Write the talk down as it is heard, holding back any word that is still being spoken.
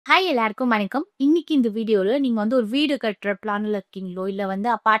Hi எல்லாருக்கும் வணக்கம். இன்னைக்கு இந்த வீடியோல நீங்க வந்து ஒரு வீடு கட்டுற பிளான்ல இருக்கீங்களோ, இல்ல வந்து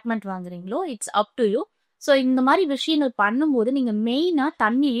apartment வாங்குறீங்களோ, it's up to you. So இந்த மாதிரி விஷயங்கள் பண்ணும்போது நீங்க மெயினா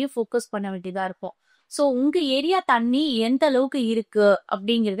தண்ணியே ஃபோக்கஸ் பண்ண வேண்டியதா இருக்கும். ஸோ உங்க ஏரியா தண்ணி எந்த அளவுக்கு இருக்கு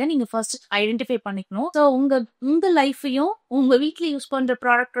அப்படிங்கிறத நீங்க ஃபர்ஸ்ட் ஐடென்டிஃபை பண்ணிக்கணும். ஸோ உங்க உங்க லைஃபையும் உங்க வீட்ல யூஸ் பண்ற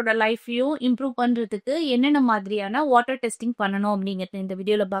ப்ராடக்டோட லைஃபையும் இம்ப்ரூவ் பண்றதுக்கு என்னென்ன மாதிரியான வாட்டர் டெஸ்டிங் பண்ணணும் அப்படிங்கறத இந்த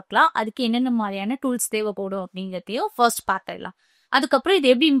வீடியோல பார்க்கலாம். அதுக்கு என்னென்ன மாதிரியான டூல்ஸ் தேவைப்படும் அப்படிங்கறதையும் ஃபர்ஸ்ட் பார்த்துடலாம். அதுக்கப்புறம் இது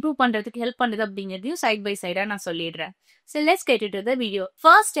எப்படி இம்ப்ரூவ் பண்றதுக்கு ஹெல்ப் பண்ணுது அப்படிங்கிறதையும் சைட் பை சைடா நான் சொல்லிடுறேன். So let's get into the video.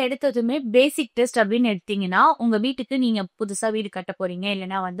 First எடுத்ததுமே பேசிக் டெஸ்ட் அப்படின்னு எடுத்தீங்கன்னா, உங்க வீட்டுக்கு நீங்க புதுசா வீடு கட்ட போறீங்க,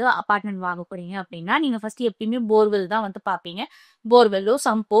 இல்லைன்னா வந்து அபார்ட்மெண்ட் வாங்க போறீங்க அப்படின்னா, நீங்க ஃபர்ஸ்ட் எப்பயுமே போர்வெல் தான் வந்து பாப்பீங்க. போர்வெல்லோ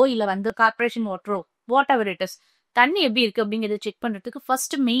சம்போ இல்ல வந்து corporation வாட்டரோ what ever it is, தண்ணி எப்படி இருக்கு அப்படிங்கறத செக் பண்றதுக்கு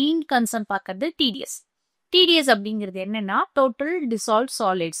ஃபர்ஸ்ட் மெயின் கன்சர்ன் பார்க்கறது டிடிஎஸ். டிடிஎஸ் அப்படிங்கிறது என்னன்னா total dissolve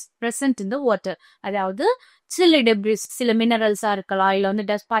solids present in the water. அதாவது சில டெப்ரிஸ், சில மினரல்ஸா இருக்கலாம், இல்ல வந்து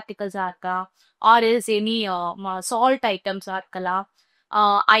டஸ்ட் பார்ட்டிகல்ஸா இருக்கலாம், ஆர் இஸ் எனி சால்ட் ஐட்டம்ஸா இருக்கலாம்,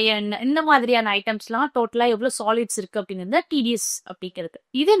 அயன், இந்த மாதிரியான ஐட்டம்ஸ்லாம் டோட்டலா எவ்வளவு சாலிட்ஸ் இருக்கு அப்படிங்கிறது டிடிஎஸ் அப்படிங்கிறது.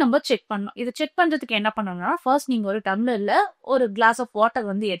 இதை நம்ம செக் பண்ணணும். இதை செக் பண்றதுக்கு என்ன பண்ணணும்னா, ஃபர்ஸ்ட் நீங்க ஒரு டம்ளர்ல ஒரு கிளாஸ் ஆஃப் வாட்டர்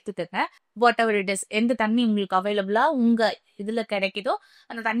வந்து எடுத்துக்கங்க. வாட் எவர் இட் இஸ், எந்த தண்ணி உங்களுக்கு அவைலபிளா உங்க இதுல கிடைக்குதோ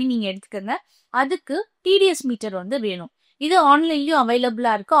அந்த தண்ணி நீங்க எடுத்துக்கங்க. அதுக்கு டிடிஎஸ் மீட்டர் வந்து வேணும். இது ஆன்லைன்லயும்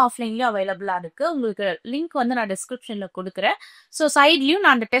அவைலபிளா இருக்கு, ஆஃப்லைன்லயும் அவைலபிளா இருக்கு. உங்களுக்கு லிங்க் வந்து நான் டிஸ்கிரிப்ஷன்ல கொடுக்குறேன். ஸோ சைட்லயும்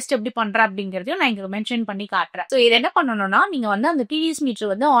நான் அந்த டெஸ்ட் எப்படி பண்றேன் அப்படிங்கறதையும் நான் இங்க மென்ஷன் பண்ணி காட்டுறேன். ஸோ இது என்ன பண்ணணும்னா, நீங்க வந்து அந்த டிடிஎஸ்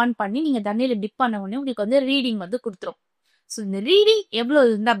மீட்டர் வந்து ஆன் பண்ணி நீங்க தண்ணியில டிப் பண்ண உடனே உங்களுக்கு வந்து ரீடிங் வந்து கொடுத்துரும். ஸோ இந்த ரீடிங் எவ்வளவு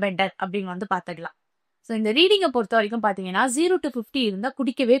இருந்தா பெட்டர் அப்படின்னு வந்து பாத்துக்கலாம். ஸோ இந்த ரீடிங்கை பொறுத்த வரைக்கும் பாத்தீங்கன்னா 0 to 50 இருந்தா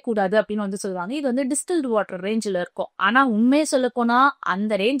குடிக்கவே கூடாது அப்படின்னு வந்து சொல்லுவாங்க. இது வந்து டிஸ்டில்டு வாட்டர் ரேஞ்சில் இருக்கும். ஆனா உண்மையை சொல்ல போனா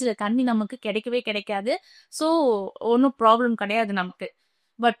அந்த ரேஞ்சில் தண்ணி நமக்கு கிடைக்கவே கிடைக்காது. ஸோ ஒன்றும் ப்ராப்ளம் கிடையாது நமக்கு.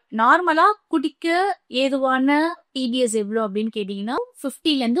 பட் நார்மலா குடிக்க ஏதுவான டிடிஎஸ் எவ்வளோ அப்படின்னு கேட்டீங்கன்னா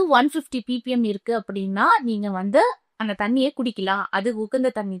 50ல இருந்து 150 ppm இருக்கு அப்படின்னா நீங்க வந்து அந்த தண்ணியை குடிக்கலாம். அது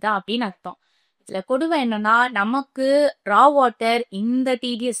உகந்த தண்ணி தான் அப்படின்னு அர்த்தம். இதுல கொடுமை என்னன்னா, நமக்கு ரா வாட்டர் இந்த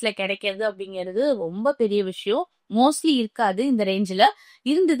டிடிஎஸ்ல கிடைக்கிறது அப்படிங்கிறது ரொம்ப பெரிய விஷயம். மோஸ்ட்லி இருக்காது இந்த ரேஞ்சில.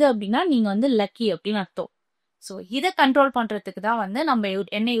 இருந்தது அப்படின்னா நீங்க வந்து லக்கி அப்படின்னு அர்த்தம். ஸோ இதை கண்ட்ரோல் பண்றதுக்கு தான் வந்து நம்ம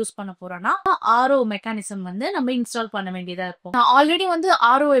என்ன யூஸ் பண்ண போறோம்னா, ஆர்ஓ மெக்கானிசம் வந்து நம்ம இன்ஸ்டால் பண்ண வேண்டியதா இருக்கும். நான் ஆல்ரெடி வந்து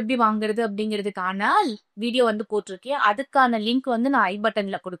ஆர்ஓ எப்படி வாங்குறது அப்படிங்கிறதுக்கான வீடியோ வந்து போட்டிருக்கேன். அதுக்கான லிங்க் வந்து நான் ஐ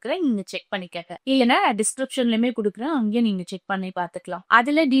பட்டன்ல கொடுக்குறேன், நீங்க செக் பண்ணிக்கங்க. இல்லைன்னா டிஸ்கிரிப்ஷன்லயுமே கொடுக்குறேன், அங்கேயும் நீங்க செக் பண்ணி பார்த்துக்கலாம்.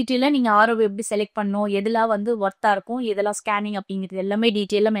 அதுல டீட்டெயிலா நீங்க ஆர்ஓ எப்படி செலக்ட் பண்ணணும், எதெல்லாம் வந்து ஒர்த்தா இருக்கும், எதெல்லாம் ஸ்கேனிங் அப்படிங்கிறது எல்லாமே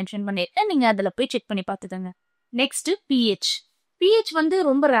டீட்டெயிலா மென்ஷன் பண்ணிருக்கேன். நீங்க அதுல போய் செக் பண்ணி பார்த்துக்கங்க. Next pH. பிஹெச் வந்து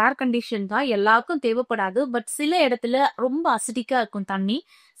ரொம்ப ரேர் கண்டிஷன் தான், எல்லாருக்கும் தேவைப்படாது. பட் சில இடத்துல ரொம்ப அசிடிக்கா இருக்கும் தண்ணி,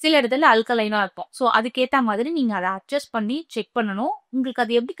 சில இடத்துல அல்கலைனா இருக்கும். ஸோ அதுக்கேற்ற மாதிரி நீங்க அதை அட்ஜஸ்ட் பண்ணி செக் பண்ணணும். உங்களுக்கு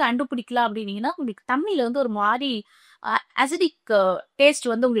அது எப்படி கண்டுபிடிக்கலாம் அப்படின்னீங்கன்னா, உங்களுக்கு தண்ணியில வந்து ஒரு மாதிரி அசிடிக் டேஸ்ட்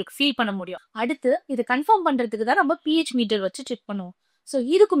வந்து உங்களுக்கு ஃபீல் பண்ண முடியும். அடுத்து இது கன்ஃபார்ம் பண்றதுக்கு தான் நம்ம பிஹெச் மீட்டர் வச்சு செக் பண்ணுவோம். ஸோ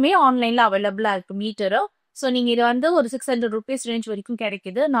இதுக்குமே ஆன்லைன்ல அவைலபிளா இருக்கு மீட்டரு. ஸோ நீங்க இது வந்து ஒரு 600 rupees ரேஞ்ச் வரைக்கும்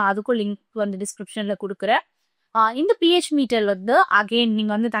கிடைக்குது. நான் அதுக்கும் லிங்க் வந்து டிஸ்கிரிப்ஷன்ல கொடுக்குறேன். இந்த பிஹெச் மீட்டர் வந்து அகைன்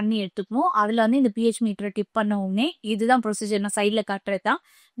நீங்க வந்து தண்ணி எடுத்துக்கணும். அதுல வந்து இந்த பிஹெச் மீட்டரை டிப் பண்ண உடனே, இதுதான் ப்ரொசீஜர், நான் சைட்ல காட்டுறது தான்.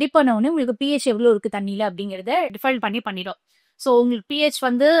 டிப் பண்ண உடனே உங்களுக்கு பிஹெச் எவ்வளவு இருக்கு தண்ணியில அப்படிங்கறத டிஃபைன் பண்ணிடும். ஸோ உங்களுக்கு பிஹெச்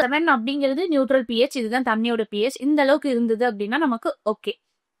வந்து 7 அப்படிங்கிறது நியூட்ரல் பிஹெச், இதுதான் தண்ணியோட பிஹெச். இந்த அளவுக்கு இருந்தது அப்படின்னா நமக்கு ஓகே.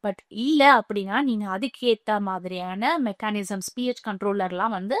 பட் இல்ல அப்படின்னா நீங்க அதுக்கு ஏத்த மாதிரியான மெக்கானிசம்ஸ், பிஹெச்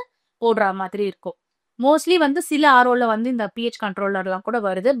கண்ட்ரோலர்லாம் வந்து போடுற மாதிரி இருக்கும். மோஸ்ட்லி வந்து சில ஆர்ஓல வந்து இந்த பிஹெச் கண்ட்ரோலர்லாம் கூட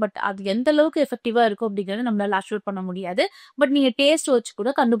வருது. பட் அது எந்த அளவுக்கு எஃபெக்டிவா இருக்கும் அப்படிங்கறது நம்மளால அஷ்யூர் பண்ண முடியாது. பட் நீங்க டேஸ்ட் வச்சு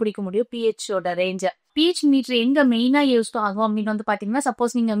கூட கண்டுபிடிக்க முடியும் பிஹெச்சோட ரேஞ்ச. பிஹெச் மீட்டர் எங்க மெயினா யூஸ் ஆகும் அப்படின்னு வந்து பாத்தீங்கன்னா,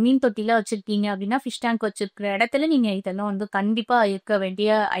 சப்போஸ் நீங்க மீன் தொட்டில வச்சிருக்கீங்க அப்படின்னா, ஃபிஷ் டேங்க் வச்சிருக்கிற இடத்துல நீங்க இதெல்லாம் வந்து கண்டிப்பா இருக்க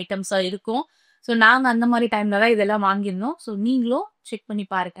வேண்டிய ஐட்டம்ஸா இருக்கும். ஸோ நாங்க அந்த மாதிரி டைம்ல தான் இதெல்லாம் வாங்கியிருந்தோம். ஸோ நீங்களும் செக் பண்ணி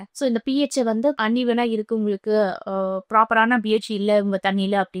பாருங்க. ஸோ இந்த பிஹெச் வந்து அன்இவனா இருக்கு, உங்களுக்கு ப்ராப்பரான பிஹெச் இல்ல உங்க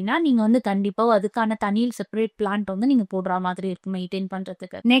தண்ணியில அப்படின்னா, நீங்க வந்து கண்டிப்பா அதுக்கான தண்ணியில் செப்பரேட் பிளான்ட் வந்து நீங்க போடுற மாதிரி இருக்கும் மெயின்டைன்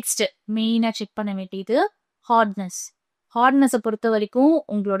பண்றதுக்கு. நெக்ஸ்ட் மெயினா செக் பண்ண வேண்டியது ஹார்ட்னஸ். ஹார்ட்னஸை பொறுத்த வரைக்கும்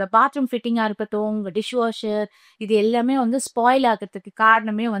உங்களோட பாத்ரூம் ஃபிட்டிங்கா இருக்கட்டும், உங்க டிஷ் வாஷர், இது எல்லாமே வந்து ஸ்பாயில் ஆகிறதுக்கு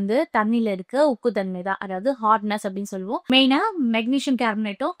காரணமே வந்து தண்ணியில இருக்க உப்பு தன்மை தான். அதாவது ஹார்ட்னஸ் அப்படின்னு சொல்லுவோம். மெயினா மெக்னீசியம்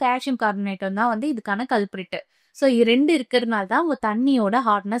கார்பனேட்டும் கால்சியம் கார்பனேட்டும் தான் வந்து இதுக்கான கல்பிரிட். ஸோ இது ரெண்டு இருக்கிறதுனால தான் உங்க தண்ணியோட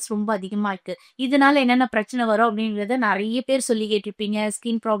ஹார்ட்னஸ் ரொம்ப அதிகமா இருக்கு. இதனால என்னென்ன பிரச்சனை வரும் அப்படிங்கறத நிறைய பேர் சொல்லி கேட்டிருப்பீங்க.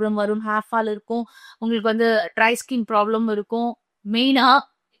 ஸ்கின் ப்ராப்ளம் வரும், ஹேர் ஃபால் இருக்கும், உங்களுக்கு வந்து ட்ரை ஸ்கின் ப்ராப்ளம் இருக்கும். மெயினா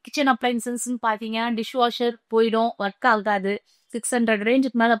கிச்சன் அப்ளைன்சஸ் பாத்தீங்கன்னா டிஷ் வாஷர் போயிடும், ஒர்க் ஆகாது. 600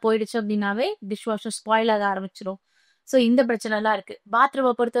 ரேஞ்சுக்கு மேல போயிடுச்சு அப்படின்னாவே டிஷ் வாஷர் ஸ்பாயில் ஆக ஆரம்பிச்சிடும். ஸோ இந்த பிரச்சனை எல்லாம் இருக்கு.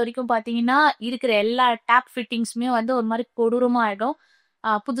 பாத்ரூமை பொறுத்த வரைக்கும் பாத்தீங்கன்னா இருக்கிற எல்லா டேப் ஃபிட்டிங்ஸுமே வந்து ஒரு மாதிரி கொடூரமா ஆயிடும்.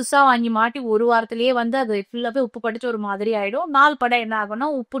 புதுசா வாங்கி மாட்டி ஒரு வாரத்திலேயே வந்து அது ஃபுல்லாவே உப்பு படிச்சு ஒரு மாதிரி ஆயிடும். நாள் பட என்ன ஆகும்னா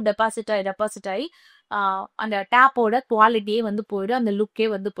உப்பு டெபாசிட் ஆகி அந்த டேப்போட குவாலிட்டியே வந்து போயிடும். அந்த லுக்கே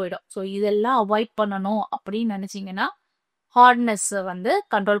வந்து போயிடும். ஸோ இதெல்லாம் அவாய்ட் பண்ணணும் அப்படின்னு நினைச்சீங்கன்னா ஹார்ட்னஸ் வந்து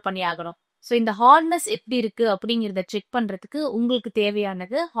கண்ட்ரோல் பண்ணி ஆகணும். ஸோ இந்த ஹார்ட்னஸ் எப்படி இருக்கு அப்படிங்கிறத செக் பண்றதுக்கு உங்களுக்கு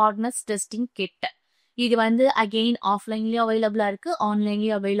தேவையானது ஹார்ட்னஸ் டெஸ்டிங் கிட். இது வந்து அகெயின் ஆஃப்லைன்லயும் அவைலபிளா இருக்கு,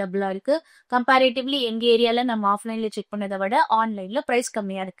 ஆன்லைன்லயும் அவைலபிளா இருக்கு. கம்பேரிட்டிவ்லி எங்க ஏரியால நம்ம ஆஃப்லைன்ல செக் பண்ணதை விட ஆன்லைன்ல பிரைஸ்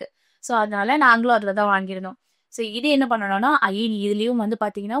கம்மியா இருக்கு. ஸோ அதனால நாங்களும் அதுல தான் வாங்கியிருந்தோம். ஸோ இது என்ன பண்ணணும்னா அகெயின் இதுலயும் வந்து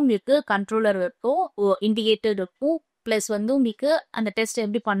பாத்தீங்கன்னா உங்களுக்கு கண்ட்ரோலர் இருக்கும், இண்டிகேட்டர் இருக்கும், பிளஸ் வந்து உங்களுக்கு அந்த டெஸ்ட்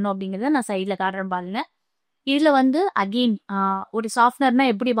எப்படி பண்ணும் அப்படிங்கறத நான் சைட்ல காட்டுறேன் பாருங்க. இதுல வந்து அகெயின் ஒரு சாஃப்ட்வேர்னா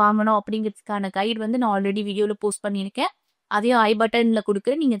எப்படி வாங்கணும் அப்படிங்கிறதுக்கான கைடு வந்து நான் ஆல்ரெடி வீடியோல போஸ்ட் பண்ணியிருக்கேன். அதையும் ஐ பட்டன்ல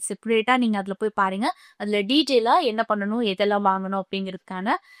கொடுக்குறேன். நீங்க செப்பரேட்டா நீங்க அதுல போய் பாருங்க. அதுல டீட்டெயிலா என்ன பண்ணணும், எதெல்லாம் வாங்கணும்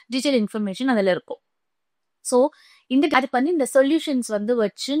அப்படிங்கிறதுக்கான டீட்டெயில் இன்ஃபர்மேஷன் அதுல இருக்கும். ஸோ அதுக்கு வந்து இந்த சொல்யூஷன்ஸ் வந்து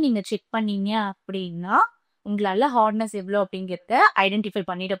வச்சு நீங்க செக் பண்ணீங்க அப்படின்னா உங்களால ஹார்ட்னஸ் எவ்வளோ அப்படிங்கிறத ஐடென்டிஃபை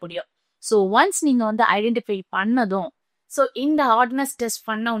பண்ணிட முடியும். ஸோ ஒன்ஸ் நீங்க வந்து ஐடென்டிஃபை பண்ணதும் ஸோ இந்த ஹார்ட்னஸ் டெஸ்ட்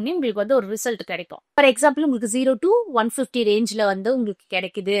பண்ண உடனே உங்களுக்கு வந்து ஒரு ரிசல்ட் கிடைக்கும். ஃபார் எக்ஸாம்பிள் உங்களுக்கு 0 to 150 ரேஞ்சில் வந்து உங்களுக்கு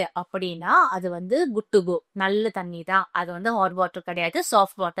கிடைக்குது அப்படின்னா அது வந்து குட் டு கோ, நல்ல தண்ணி தான். அது வந்து ஹாட் வாட்டர் கிடையாது,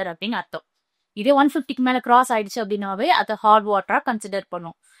 சாஃப்ட் வாட்டர் அப்படின்னு அர்த்தம். இதே 150க்கு மேல கிராஸ் ஆயிடுச்சு அப்படின்னாவே அதை ஹாட் வாட்டரா கன்சிடர்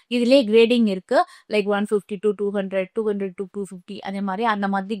பண்ணும். இதுலயே கிரேடிங் இருக்கு, லைக் 150 to 200, 200 to 250 அதே மாதிரி அந்த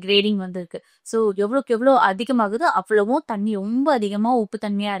மாதிரி கிரேடிங் வந்து இருக்கு. ஸோ எவ்வளோக்கு எவ்வளோ அதிகமாகுது அவ்வளவும் தண்ணி ரொம்ப அதிகமா உப்பு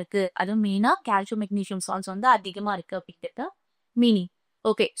தண்ணியா இருக்கு, அதுவும் மெயினா கால்சியம் மெக்னீசியம் சால்ட்ஸ் வந்து அதிகமா இருக்கு அப்படிங்கிறத மீனிங்.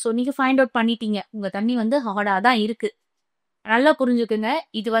 ஓகே, ஸோ நீங்க ஃபைண்ட் அவுட் பண்ணிட்டீங்க உங்க தண்ணி வந்து ஹார்டா தான் இருக்கு. நல்லா புரிஞ்சுக்குங்க,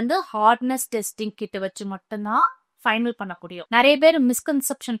 இது வந்து ஹார்ட்னஸ் டெஸ்டிங் கிட்ட வச்சு மட்டும்தான் ஃபைனல் பண்ண முடியும். நிறைய பேர்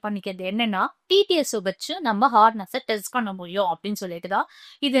மிஸ்கன்செப்ஷன் பண்ணிக்கிறது என்னன்னா டிடிஎஸ் வச்சு நம்ம ஹார்ட்னஸை டெஸ்ட் பண்ண முடியும் அப்படின்னு சொல்லிட்டு தான்.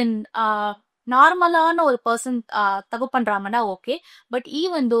 இது நார்மலான ஒரு பர்சன் தப்பு பண்றாங்கன்னா ஓகே, பட்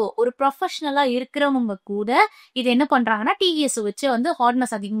ஈவன் தோ ஒரு ப்ரொஃபஷனலா இருக்கிறவங்க கூட இது என்ன பண்றாங்கன்னா டிடிஎஸ் வச்சு வந்து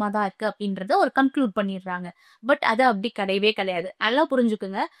ஹார்ட்னஸ் அதிகமா தான் இருக்கு அப்படின்றத ஒரு கன்க்ளூட் பண்ணிடுறாங்க. பட் அது அப்படி கிடையவே கிடையாது. நல்லா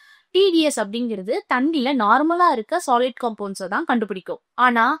புரிஞ்சுக்குங்க, டிடிஎஸ் அப்படிங்கிறது தண்ணியில நார்மலா இருக்க சாலிட் காம்பவுண்ட்ஸை தான் கண்டுபிடிக்கும்.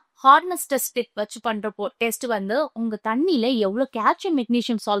 ஆனா ஹார்ட்னஸ் டெஸ்ட் வச்சு பண்றப்போ டெஸ்ட் வந்து உங்க தண்ணியில எவ்வளவு கால்சியம்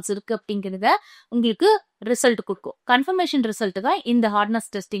மெக்னீசியம் சால்ட்ஸ் இருக்கு அப்படிங்கறத உங்களுக்கு ரிசல்ட் கொடுக்கும். கன்ஃபர்மேஷன் ரிசல்ட் தான் இந்த ஹார்ட்னஸ்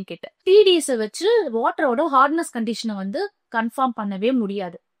டெஸ்டிங் கிட்ட. டிடிஎஸ் வச்சு வாட்டரோட ஹார்ட்னஸ் கண்டிஷனை வந்து கன்ஃபார்ம் பண்ணவே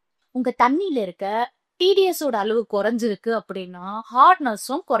முடியாது. உங்க தண்ணியில இருக்க டிடிஎஸோட அளவு குறைஞ்சிருக்கு அப்படின்னா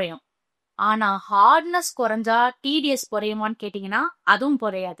ஹார்ட்னஸும் குறையும். ஆனா ஹார்ட்னஸ் குறைஞ்சா டிடிஎஸ் குறையுமான்னு கேட்டீங்கன்னா அதுவும்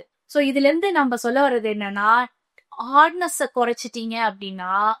குறையாது. சோ இதுல இருந்து நம்ம சொல்ல வர்றது என்னன்னா ஹார்ட்னஸ் குறைச்சிட்டீங்க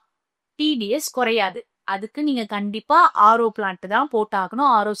அப்படின்னா டிடிஎஸ் குறையாது. அதுக்கு நீங்க கண்டிப்பா ஆர்ஓ பிளான்ட் தான்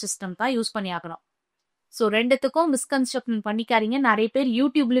போட்டாகணும், ஆர்ஓ சிஸ்டம் தான் யூஸ் பண்ணி ஆகணும். ஸோ ரெண்டுத்துக்கும் மிஸ்கன்செப்ஷன் பண்ணிக்காதீங்க. நிறைய பேர்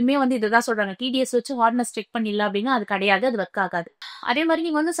யூடியூப்லயுமே வந்து இதான் சொல்றாங்க, டிடிஎஸ் வச்சு ஹார்ட்னஸ் செக் பண்ணிடலாம் அப்படின்னா அது கிடையாது, அது ஒர்க் ஆகாது. அதே மாதிரி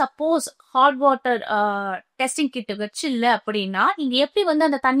நீங்க வந்து suppose hot water testing kit வச்சு இல்ல அப்படின்னா நீங்க எப்படி வந்து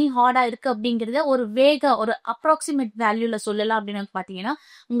அந்த தண்ணி ஹார்டா இருக்கு அப்படிங்கறத ஒரு அப்ராக்சிமேட் வேல்யூல சொல்லலாம் அப்படின்னு பாத்தீங்கன்னா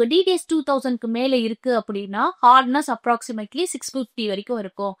உங்க டிடிஎஸ் 2000க்கு மேல இருக்கு அப்படின்னா ஹார்ட்னஸ் அப்ராக்சிமேட்லி 650 வரைக்கும்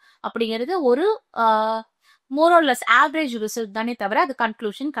இருக்கும் அப்படிங்கிறது ஒரு மோரோலெஸ் ஆவரேஜ் ரிசல்ட் தானே தவிர அது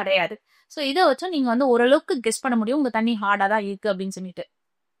கன்க்ளூஷன் கிடையாது. ஸோ இதை வச்சும் நீங்க வந்து ஓரளவுக்கு கெஸ் பண்ண முடியும் உங்க தண்ணி ஹார்டா தான் இருக்கு அப்படின்னு சொல்லிட்டு.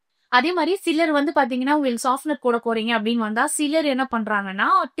 அதே மாதிரி சிலர் வந்து பாத்தீங்கன்னா உங்களுக்கு சாஃப்ட்னர் போட போறீங்க அப்படின்னு வந்தா சிலர் என்ன பண்றாங்கன்னா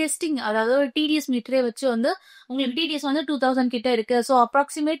டெஸ்டிங், அதாவது டிடிஎஸ் மீட்டரே வச்சு வந்து உங்களுக்கு டிடிஎஸ் வந்து 2000 கிட்ட இருக்கு, ஸோ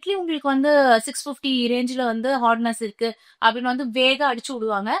அப்ராக்சிமேட்லி உங்களுக்கு வந்து 650 ரேஞ்சில் வந்து ஹார்ட்னஸ் இருக்கு அப்படின்னு வந்து வேக அடிச்சு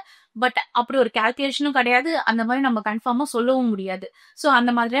விடுவாங்க. பட் அப்படி ஒரு கால்குலேஷனும் கிடையாது, அந்த மாதிரி நம்ம கன்ஃபார்மா சொல்லவும் முடியாது. ஸோ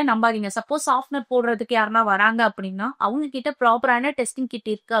அந்த மாதிரியா நம்பாதீங்க. சப்போஸ் சாஃப்ட்னர் போடுறதுக்கு யாருன்னா வராங்க அப்படின்னா அவங்க கிட்ட ப்ராப்பரான டெஸ்டிங்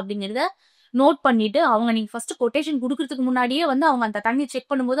கிட் இருக்கு அப்படிங்கறத நோட் பண்ணிட்டு அவங்க நீங்க ஃபர்ஸ்ட் கொட்டேஷன் கொடுக்கறதுக்கு முன்னாடியே வந்து அவங்க அந்த தண்ணி செக்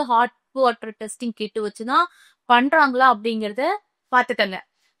பண்ணும்போது ஹாட் வாட்டர் டெஸ்டிங் கிட் வச்சுதான் பண்றாங்களா அப்படிங்கறத பாத்துக்கங்க.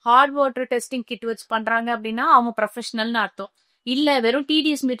 ஹாட் வாட்டர் டெஸ்டிங் கிட் வச்சு பண்றாங்க அப்படின்னா அவங்க ப்ரொஃபஷனல்னு அர்த்தம். இல்ல வெறும்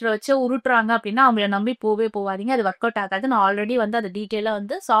டிடிஎஸ் மீட்டர் வச்சு உருட்டுறாங்க அப்படின்னா அவங்கள நம்பி போவாதீங்க, அது ஒர்க் அவுட் ஆகாது. நான் ஆல்ரெடி வந்து அது டீட்டெயிலா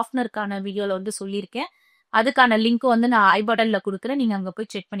வந்து சாஃப்ட்னருக்கான வீடியோல வந்து சொல்லியிருக்கேன். அதுக்கான லிங்க் வந்து நான் ஐ பட்டன்ல கொடுக்குறேன், நீங்க அங்க போய்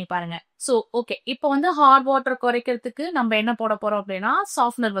செக் பண்ணி பாருங்க. சோ ஓகே, இப்போ வந்து ஹாட் வாட்டர் குறைக்கிறதுக்கு நம்ம என்ன போட போறோம் அப்படின்னா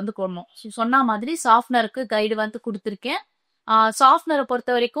சாஃப்ட்னர் வந்து போடணும். சொன்ன மாதிரி சாஃப்ட்னருக்கு கைடு வந்து கொடுத்துருக்கேன். சாஃப்ட்னரை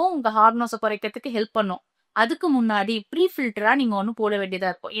பொறுத்த வரைக்கும் உங்க ஹார்ட்னஸை குறைக்கிறதுக்கு ஹெல்ப் பண்ணும். அதுக்கு முன்னாடி ப்ரீ ஃபில்டரா நீங்க ஒன்னும் போட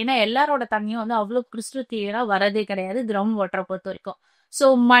வேண்டியதா இருக்கும். ஏன்னா எல்லாரோட தண்ணியும் வந்து அவ்வளவு கிறிஸ்டல் கிளியரா வரதே கிடையாது கிரவுண்ட் வாட்டரை பொறுத்த வரைக்கும். சோ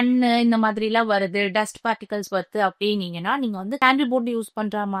மண்ணு இந்த மாதிரி எல்லாம் வருது, டஸ்ட் பார்ட்டிகல்ஸ் வருது அப்படின்னீங்கன்னா நீங்க வந்து கேண்டில் போர்டு யூஸ்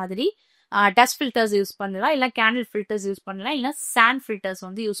பண்ற மாதிரி டஸ்ட் ஃபில்டர்ஸ் யூஸ் பண்ணலாம், இல்ல கேண்டில் ஃபில்டர்ஸ் யூஸ் பண்ணலாம், இல்ல சாண்ட் ஃபில்டர்ஸ்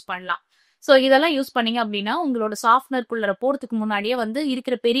வந்து யூஸ் பண்ணலாம். ஸோ இதெல்லாம் யூஸ் பண்ணீங்க அப்படின்னா உங்களோட சாஃப்ட்னருக்குள்ள போறதுக்கு முன்னாடியே வந்து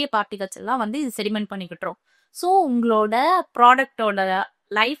இருக்கிற பெரிய பார்ட்டிகல்ஸ் எல்லாம் வந்து இது செடிமெண்ட் பண்ணிக்கிட்டுரும். ஸோ உங்களோட ப்ராடக்டோட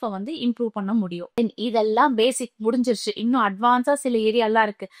லைஃபை வந்து இம்ப்ரூவ் பண்ண முடியும். இதெல்லாம் பேசிக் முடிஞ்சிருச்சு. இன்னும் அட்வான்ஸா சில ஏரியாலாம்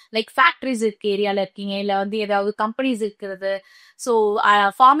இருக்கு. லைக் ஃபேக்டரிஸ் இருக்க ஏரியால இருக்கீங்க, இல்ல வந்து ஏதாவது கம்பெனிஸ் இருக்கிறது, ஸோ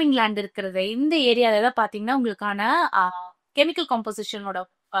ஃபார்மிங் லேண்ட் இருக்கிறது, இந்த ஏரியால எல்லாம் பாத்தீங்கன்னா உங்களுக்கான கெமிக்கல் காம்போசிஷனோட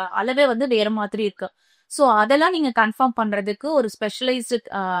அளவே வந்து வேற மாதிரி இருக்கு. ஸோ அதெல்லாம் நீங்க கன்ஃபார்ம் பண்றதுக்கு ஒரு ஸ்பெஷலைஸ்டு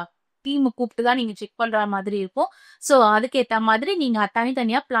டீம் கூப்பிட்டு தான் நீங்க செக் பண்ற மாதிரி இருக்கும். ஸோ அதுக்கேற்ற மாதிரி நீங்க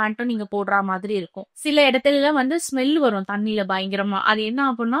தனித்தனியா பிளான்ட்டும் நீங்க போடுற மாதிரி இருக்கும். சில இடத்துல வந்து ஸ்மெல் வரும் தண்ணியில பயங்கரமா. அது என்ன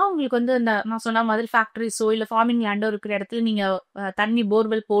அப்படின்னா உங்களுக்கு வந்து இந்த நான் சொன்ன மாதிரி ஃபேக்டரிஸோ இல்ல ஃபார்மிங் லேண்டோ இருக்கிற இடத்துல நீங்க தண்ணி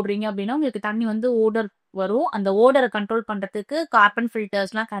போர்வெல் போடுறீங்க அப்படின்னா உங்களுக்கு தண்ணி வந்து ஓடர் வரும். அந்த ஓடரை கண்ட்ரோல் பண்றதுக்கு கார்பன்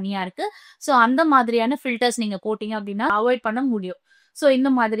ஃபில்டர்ஸ்லாம் தனியா இருக்கு. ஸோ அந்த மாதிரியான ஃபில்டர்ஸ் நீங்க போட்டீங்க அப்படின்னா அவாய்ட் பண்ண முடியும். ஸோ இந்த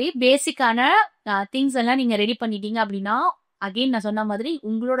மாதிரி பேசிக்கான திங்ஸ் எல்லாம் நீங்க ரெடி பண்ணிட்டீங்க அப்படின்னா அகெயின் நான் சொன்ன மாதிரி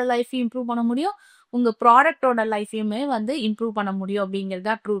உங்களோட லைஃபையும் இம்ப்ரூவ் பண்ண முடியும், உங்க ப்ராடக்டோட லைஃபையுமே வந்து இம்ப்ரூவ் பண்ண முடியும் அப்படிங்கிறது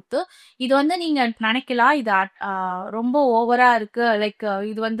தான் ட்ரூத். இது வந்து நீங்க நினைக்கலாம் இது ரொம்ப ஓவரா இருக்கு, லைக்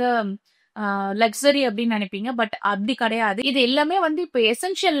இது வந்து லக்ஸரி அப்படின்னு நினைப்பீங்க. பட் அப்படி கிடையாது. இது எல்லாமே வந்து இப்போ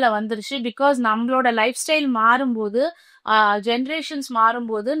எசென்ஷியல்ல வந்துருச்சு. பிகாஸ் நம்மளோட லைஃப் ஸ்டைல் மாறும்போது, ஜென்ரேஷன்ஸ்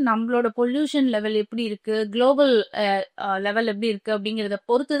மாறும்போது நம்மளோட பொல்யூஷன் லெவல் எப்படி இருக்கு, குளோபல் லெவல் எப்படி இருக்கு அப்படிங்கிறத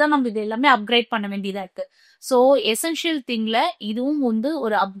பொறுத்து தான் நம்ம இது எல்லாமே அப்கிரேட் பண்ண வேண்டியதா இருக்கு. ஸோ எசென்ஷியல் திங்ல இதுவும் வந்து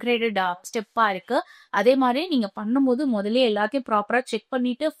ஒரு அப்கிரேடட் ஸ்டெப்பா இருக்கு. அதே மாதிரி நீங்க பண்ணும்போது முதல்ல எல்லாத்தையும் ப்ராப்பரா செக்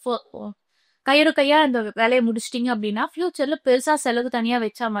பண்ணிட்டு கையோட கையா அந்த வேலையை முடிச்சிட்டீங்க அப்படின்னா ஃபியூச்சர்ல பெருசா செலவு தனியா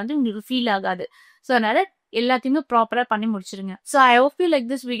வச்சா மாதிரி உங்களுக்கு ஃபீல் ஆகாது. ஸோ அதனால எல்லாத்தையுமே ப்ராப்பரா பண்ணி முடிச்சிருங்க. So I hope you like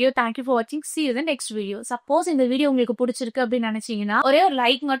this video. Thank you for வாட்சிங். See you in the next video. Suppose இந்த வீடியோ உங்களுக்கு பிடிச்சிருக்கு அப்படின்னு நினைச்சீங்கன்னா ஒரே ஒரு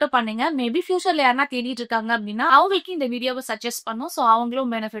லைக் மட்டும் பண்ணுங்க. மேபி ஃபியூச்சர்ல யாரா தேடிட்டு இருக்காங்க அப்படின்னா அவங்களுக்கு இந்த வீடியோவை சஜஸ்ட் பண்ணும். ஸோ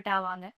அவங்களும் பெனிஃபிட் ஆவாங்க.